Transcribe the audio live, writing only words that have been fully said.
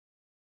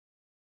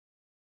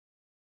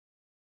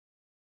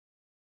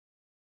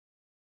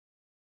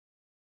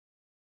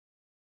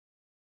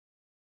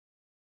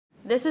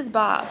This is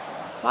Bob.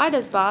 Why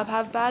does Bob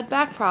have bad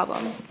back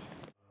problems?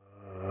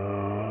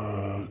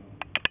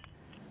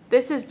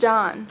 This is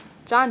John.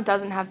 John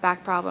doesn't have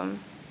back problems.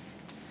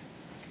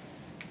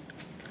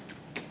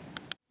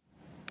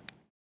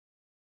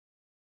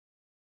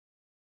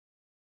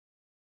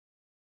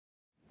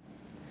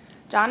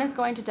 John is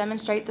going to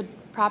demonstrate the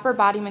proper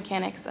body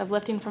mechanics of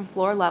lifting from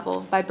floor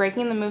level by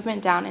breaking the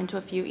movement down into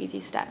a few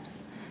easy steps.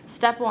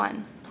 Step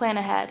 1, plan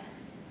ahead.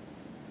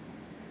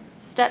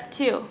 Step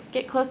 2,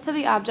 get close to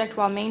the object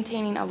while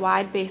maintaining a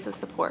wide base of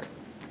support.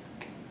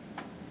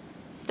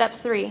 Step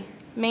 3,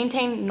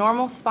 maintain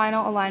normal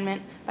spinal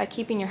alignment by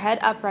keeping your head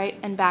upright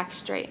and back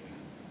straight.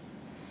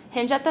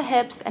 Hinge at the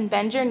hips and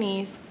bend your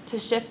knees to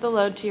shift the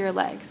load to your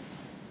legs.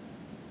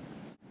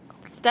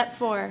 Step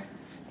 4,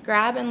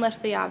 grab and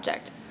lift the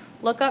object.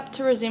 Look up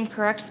to resume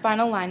correct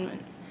spinal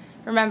alignment.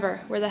 Remember,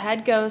 where the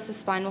head goes, the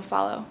spine will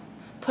follow.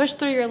 Push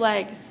through your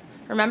legs.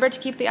 Remember to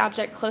keep the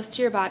object close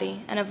to your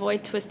body and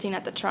avoid twisting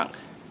at the trunk.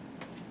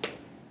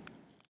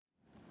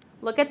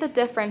 Look at the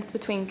difference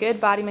between good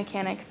body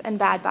mechanics and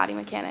bad body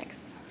mechanics.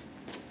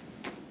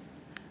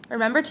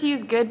 Remember to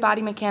use good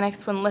body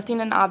mechanics when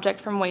lifting an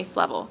object from waist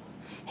level.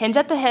 Hinge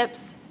at the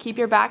hips, keep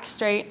your back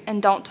straight, and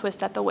don't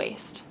twist at the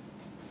waist.